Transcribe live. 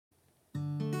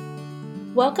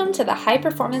Welcome to the High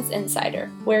Performance Insider,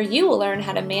 where you will learn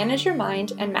how to manage your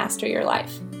mind and master your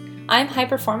life. I'm high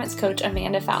performance coach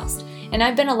Amanda Faust, and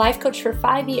I've been a life coach for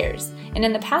 5 years, and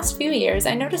in the past few years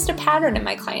I noticed a pattern in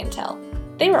my clientele.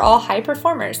 They were all high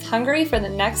performers, hungry for the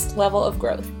next level of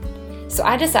growth. So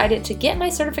I decided to get my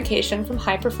certification from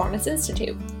High Performance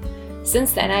Institute.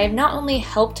 Since then, I have not only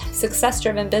helped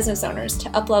success-driven business owners to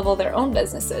up-level their own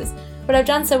businesses, but I've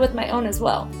done so with my own as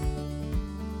well.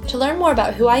 To learn more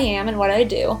about who I am and what I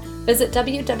do, visit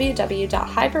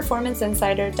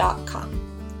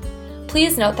www.highperformanceinsider.com.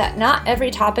 Please note that not every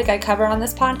topic I cover on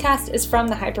this podcast is from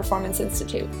the High Performance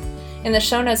Institute. In the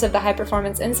show notes of the High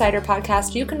Performance Insider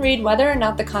podcast, you can read whether or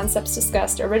not the concepts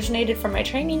discussed originated from my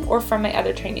training or from my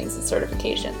other trainings and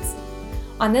certifications.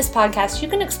 On this podcast, you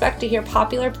can expect to hear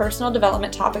popular personal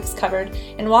development topics covered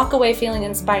and walk away feeling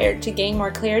inspired to gain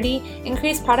more clarity,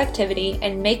 increase productivity,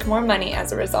 and make more money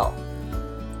as a result.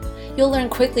 You'll learn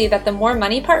quickly that the more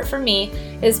money part for me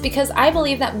is because I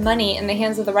believe that money in the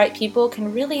hands of the right people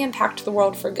can really impact the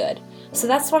world for good. So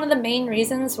that's one of the main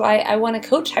reasons why I want to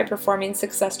coach high-performing,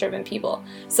 success-driven people,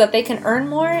 so that they can earn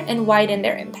more and widen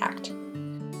their impact.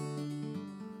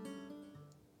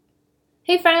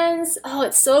 Hey friends! Oh,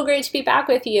 it's so great to be back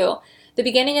with you. The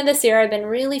beginning of this year, I've been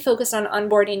really focused on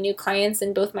onboarding new clients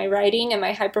in both my writing and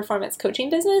my high-performance coaching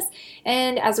business,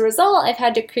 and as a result, I've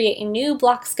had to create a new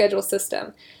block schedule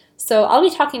system. So I'll be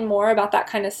talking more about that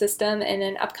kind of system in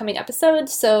an upcoming episode,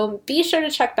 so be sure to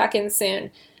check back in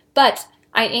soon. But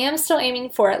I am still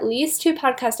aiming for at least 2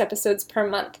 podcast episodes per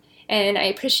month, and I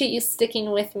appreciate you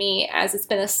sticking with me as it's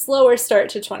been a slower start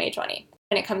to 2020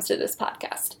 when it comes to this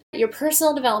podcast. Your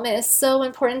personal development is so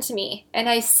important to me, and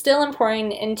I still am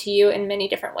pouring into you in many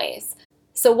different ways.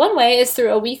 So one way is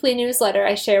through a weekly newsletter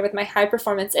I share with my High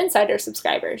Performance Insider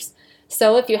subscribers.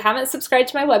 So if you haven't subscribed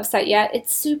to my website yet,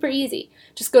 it's super easy.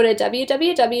 Just go to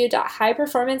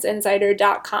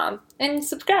www.highperformanceinsider.com and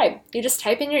subscribe. You just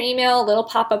type in your email, a little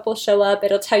pop-up will show up.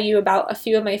 It'll tell you about a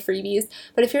few of my freebies.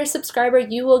 But if you're a subscriber,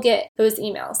 you will get those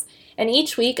emails. And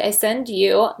each week I send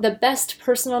you the best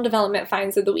personal development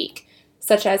finds of the week,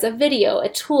 such as a video, a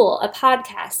tool, a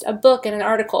podcast, a book, and an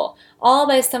article, all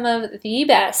by some of the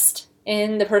best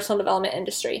in the personal development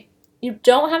industry. You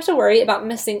don't have to worry about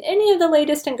missing any of the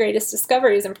latest and greatest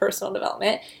discoveries in personal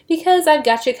development because I've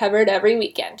got you covered every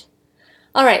weekend.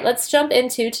 All right, let's jump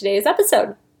into today's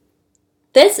episode.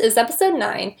 This is episode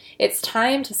 9. It's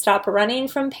time to stop running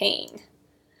from pain.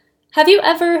 Have you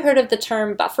ever heard of the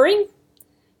term buffering?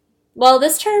 Well,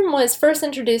 this term was first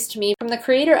introduced to me from the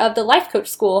creator of the Life Coach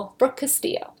School, Brooke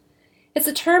Castillo. It's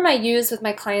a term I use with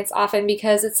my clients often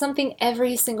because it's something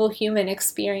every single human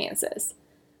experiences.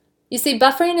 You see,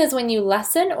 buffering is when you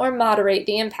lessen or moderate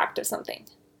the impact of something.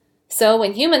 So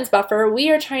when humans buffer, we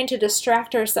are trying to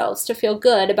distract ourselves to feel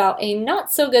good about a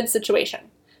not-so-good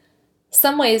situation.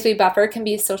 Some ways we buffer can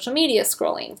be social media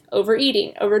scrolling,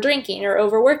 overeating, overdrinking, or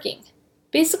overworking.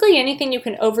 Basically, anything you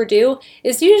can overdo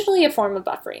is usually a form of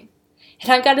buffering. And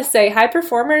I've got to say, high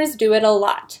performers do it a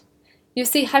lot. You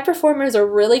see, high performers are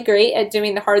really great at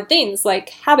doing the hard things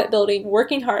like habit building,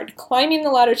 working hard, climbing the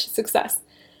ladder to success.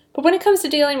 But when it comes to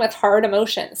dealing with hard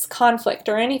emotions, conflict,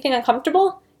 or anything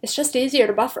uncomfortable, it's just easier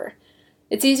to buffer.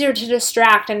 It's easier to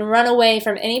distract and run away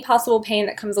from any possible pain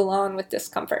that comes along with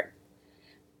discomfort.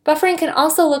 Buffering can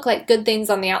also look like good things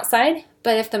on the outside,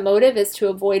 but if the motive is to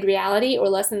avoid reality or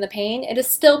lessen the pain, it is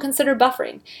still considered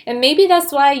buffering. And maybe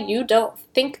that's why you don't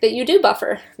think that you do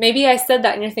buffer. Maybe I said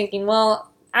that and you're thinking, well,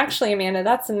 actually, Amanda,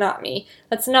 that's not me.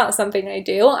 That's not something I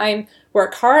do. I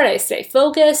work hard, I stay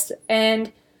focused,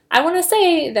 and I want to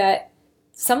say that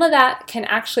some of that can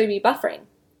actually be buffering.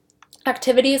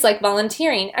 Activities like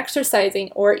volunteering, exercising,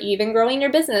 or even growing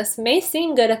your business may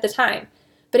seem good at the time,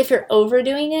 but if you're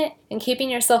overdoing it and keeping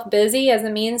yourself busy as a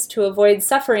means to avoid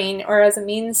suffering or as a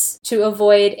means to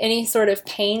avoid any sort of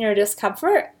pain or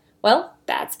discomfort, well,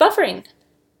 that's buffering.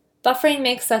 Buffering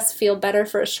makes us feel better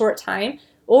for a short time,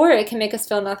 or it can make us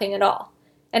feel nothing at all.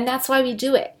 And that's why we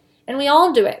do it. And we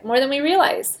all do it more than we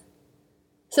realize.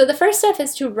 So the first step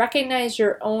is to recognize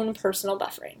your own personal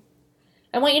buffering.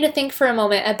 I want you to think for a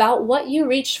moment about what you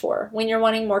reach for when you're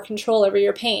wanting more control over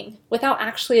your pain without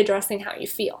actually addressing how you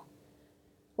feel.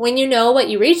 When you know what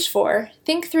you reach for,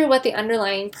 think through what the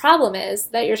underlying problem is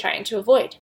that you're trying to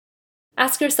avoid.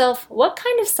 Ask yourself, what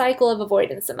kind of cycle of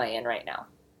avoidance am I in right now?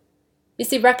 You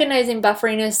see, recognizing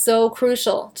buffering is so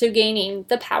crucial to gaining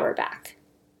the power back.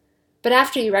 But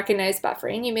after you recognize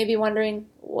buffering, you may be wondering,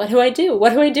 what do I do?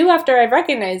 What do I do after I've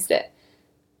recognized it?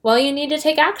 Well, you need to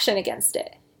take action against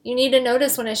it. You need to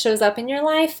notice when it shows up in your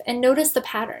life and notice the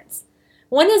patterns.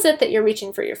 When is it that you're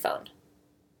reaching for your phone?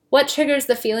 What triggers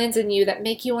the feelings in you that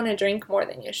make you want to drink more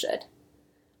than you should?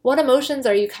 What emotions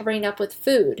are you covering up with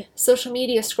food, social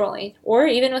media scrolling, or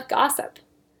even with gossip?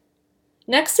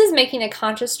 Next is making a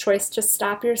conscious choice to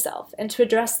stop yourself and to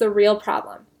address the real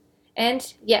problem.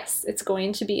 And yes, it's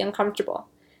going to be uncomfortable.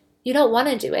 You don't want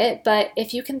to do it, but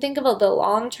if you can think of the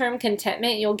long-term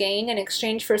contentment you'll gain in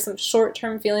exchange for some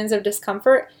short-term feelings of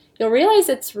discomfort, you'll realize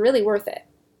it's really worth it.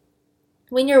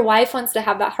 When your wife wants to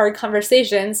have that hard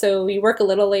conversation, so you work a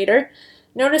little later,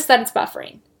 notice that it's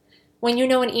buffering. When you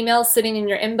know an email is sitting in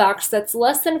your inbox that's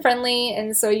less than friendly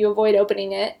and so you avoid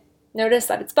opening it, notice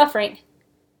that it's buffering.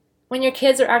 When your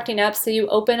kids are acting up so you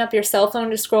open up your cell phone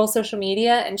to scroll social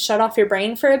media and shut off your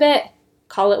brain for a bit,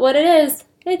 call it what it is,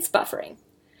 it's buffering.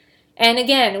 And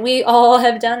again, we all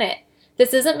have done it.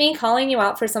 This isn't me calling you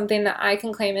out for something that I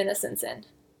can claim innocence in.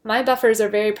 My buffers are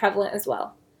very prevalent as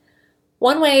well.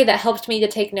 One way that helped me to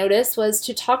take notice was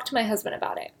to talk to my husband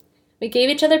about it. We gave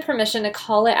each other permission to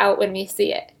call it out when we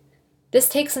see it. This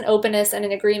takes an openness and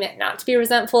an agreement not to be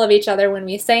resentful of each other when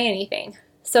we say anything.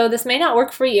 So this may not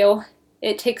work for you.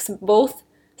 It takes both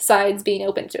sides being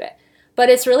open to it. But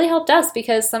it's really helped us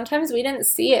because sometimes we didn't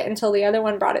see it until the other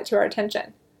one brought it to our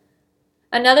attention.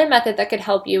 Another method that could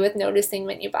help you with noticing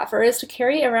when you buffer is to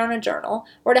carry around a journal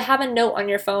or to have a note on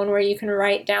your phone where you can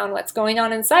write down what's going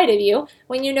on inside of you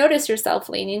when you notice yourself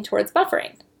leaning towards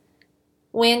buffering.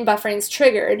 When buffering's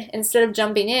triggered, instead of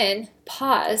jumping in,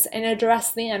 pause and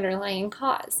address the underlying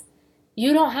cause.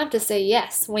 You don't have to say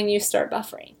yes when you start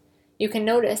buffering. You can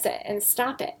notice it and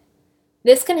stop it.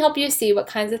 This can help you see what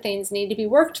kinds of things need to be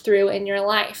worked through in your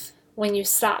life when you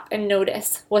stop and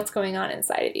notice what's going on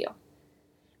inside of you.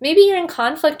 Maybe you're in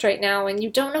conflict right now and you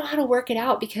don't know how to work it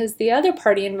out because the other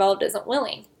party involved isn't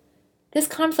willing. This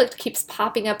conflict keeps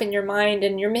popping up in your mind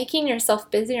and you're making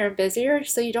yourself busier and busier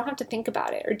so you don't have to think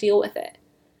about it or deal with it.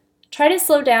 Try to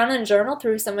slow down and journal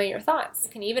through some of your thoughts. You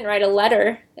can even write a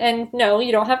letter, and no,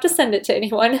 you don't have to send it to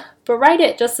anyone, but write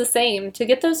it just the same to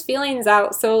get those feelings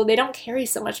out so they don't carry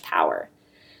so much power.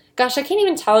 Gosh, I can't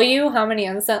even tell you how many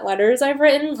unsent letters I've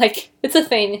written. It's a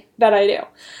thing that I do.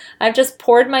 I've just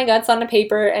poured my guts onto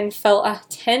paper and felt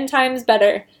 10 times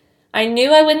better. I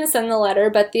knew I wouldn't send the letter,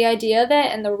 but the idea of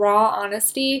it and the raw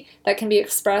honesty that can be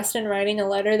expressed in writing a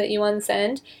letter that you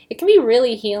unsend, it can be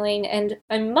really healing and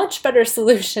a much better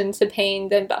solution to pain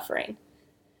than buffering.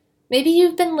 Maybe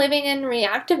you've been living in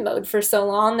reactive mode for so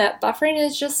long that buffering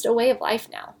is just a way of life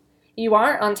now. You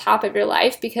aren't on top of your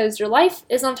life because your life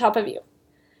is on top of you.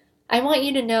 I want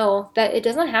you to know that it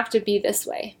doesn't have to be this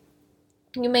way.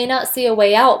 You may not see a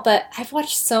way out, but I've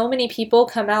watched so many people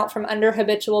come out from under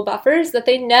habitual buffers that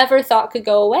they never thought could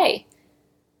go away.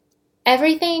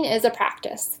 Everything is a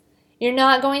practice. You're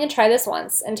not going to try this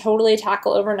once and totally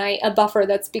tackle overnight a buffer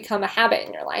that's become a habit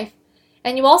in your life.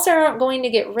 And you also aren't going to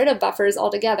get rid of buffers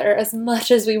altogether as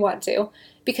much as we want to,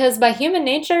 because by human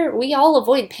nature, we all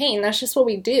avoid pain. That's just what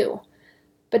we do.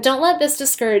 But don't let this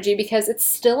discourage you because it's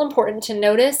still important to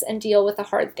notice and deal with the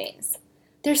hard things.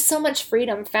 There's so much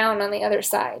freedom found on the other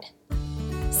side.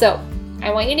 So,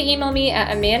 I want you to email me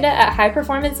at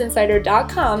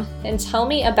amanda@highperformanceinsider.com and tell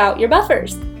me about your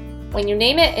buffers. When you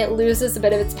name it, it loses a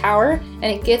bit of its power and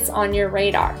it gets on your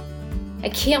radar. I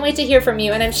can't wait to hear from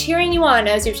you, and I'm cheering you on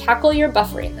as you tackle your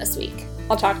buffering this week.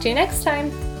 I'll talk to you next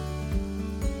time.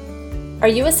 Are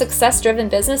you a success-driven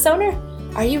business owner?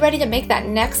 Are you ready to make that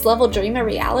next level dream a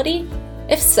reality?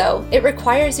 If so, it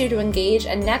requires you to engage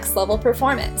in next level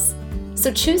performance. So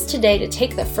choose today to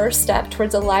take the first step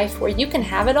towards a life where you can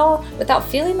have it all without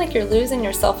feeling like you're losing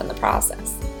yourself in the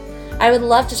process. I would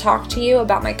love to talk to you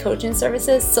about my coaching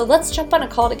services, so let's jump on a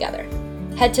call together.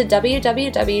 Head to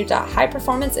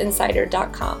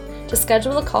www.highperformanceinsider.com to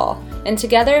schedule a call, and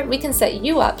together we can set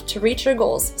you up to reach your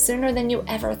goals sooner than you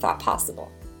ever thought possible.